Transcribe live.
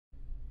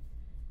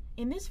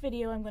In this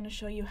video, I'm going to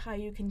show you how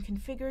you can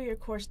configure your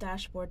course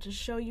dashboard to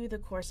show you the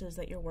courses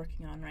that you're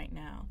working on right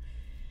now.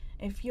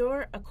 If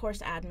you're a course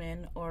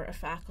admin or a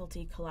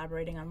faculty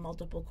collaborating on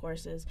multiple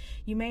courses,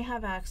 you may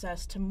have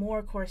access to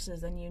more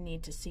courses than you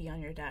need to see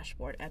on your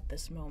dashboard at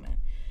this moment.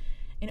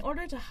 In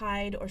order to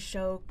hide or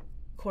show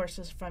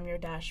courses from your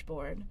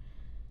dashboard,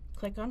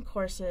 click on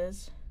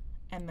Courses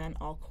and then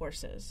All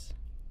Courses.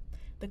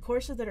 The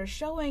courses that are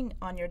showing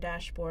on your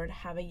dashboard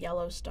have a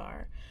yellow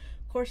star.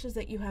 Courses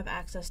that you have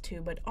access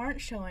to but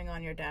aren't showing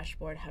on your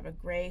dashboard have a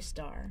gray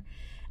star.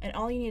 And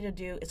all you need to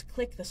do is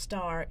click the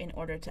star in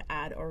order to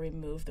add or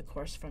remove the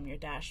course from your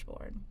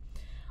dashboard.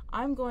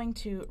 I'm going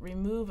to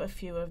remove a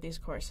few of these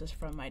courses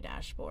from my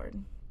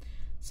dashboard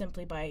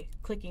simply by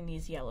clicking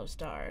these yellow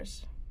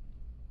stars.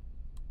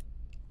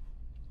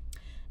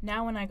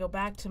 Now when I go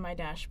back to my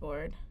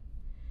dashboard,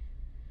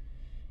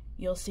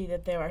 you'll see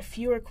that there are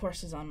fewer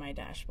courses on my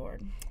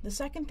dashboard. The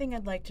second thing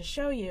I'd like to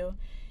show you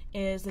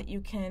is that you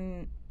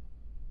can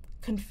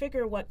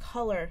configure what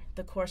color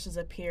the courses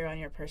appear on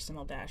your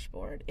personal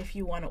dashboard if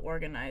you want to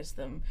organize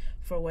them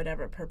for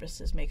whatever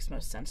purposes makes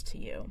most sense to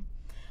you.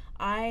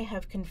 I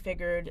have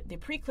configured the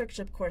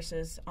pre-clerkship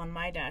courses on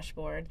my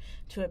dashboard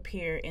to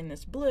appear in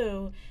this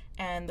blue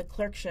and the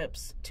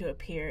clerkships to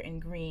appear in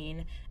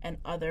green and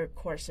other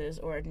courses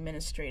or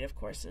administrative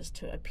courses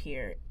to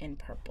appear in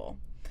purple.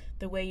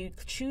 The way you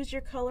choose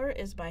your color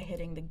is by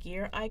hitting the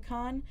gear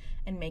icon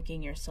and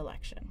making your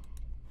selection.